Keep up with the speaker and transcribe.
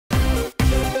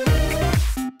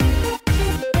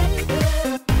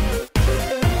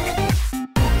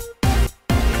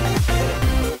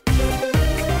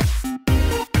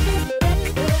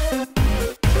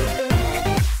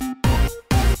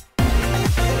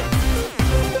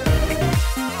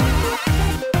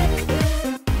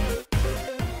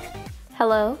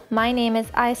Hello, my name is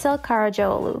Aysel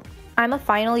KARACAOİLU. I'm a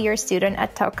final year student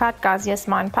at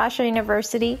GAZİOSMANPAŞA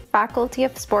University, Faculty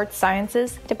of Sports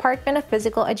Sciences, Department of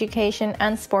Physical Education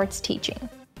and Sports Teaching.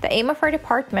 The aim of our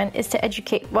department is to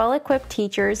educate well-equipped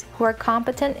teachers who are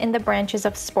competent in the branches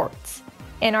of sports.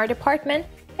 In our department,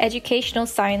 educational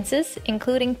sciences,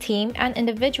 including team and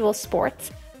individual sports,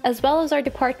 as well as our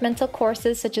departmental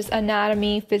courses such as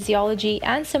anatomy, physiology,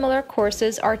 and similar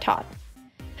courses are taught.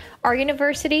 Our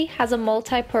university has a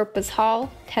multi-purpose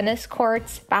hall, tennis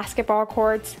courts, basketball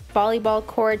courts, volleyball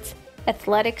courts,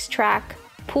 athletics track,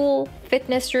 pool,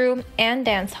 fitness room, and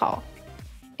dance hall.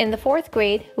 In the 4th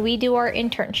grade, we do our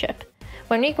internship.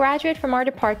 When we graduate from our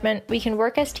department, we can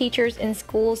work as teachers in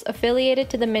schools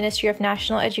affiliated to the Ministry of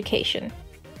National Education.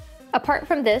 Apart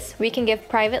from this, we can give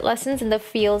private lessons in the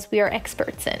fields we are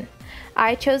experts in.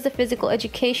 I chose the Physical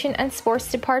Education and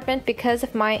Sports department because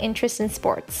of my interest in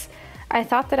sports. I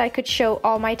thought that I could show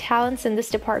all my talents in this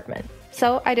department,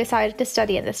 so I decided to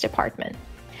study in this department.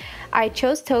 I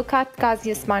chose Tokat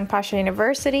GAZİOSMANPAŞA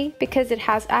University because it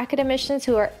has academicians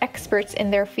who are experts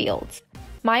in their fields.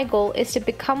 My goal is to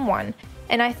become one,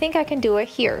 and I think I can do it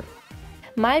here.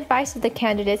 My advice to the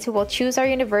candidates who will choose our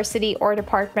university or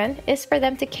department is for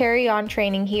them to carry on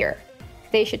training here.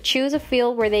 They should choose a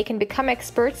field where they can become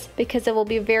experts because it will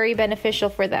be very beneficial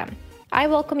for them. I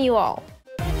welcome you all.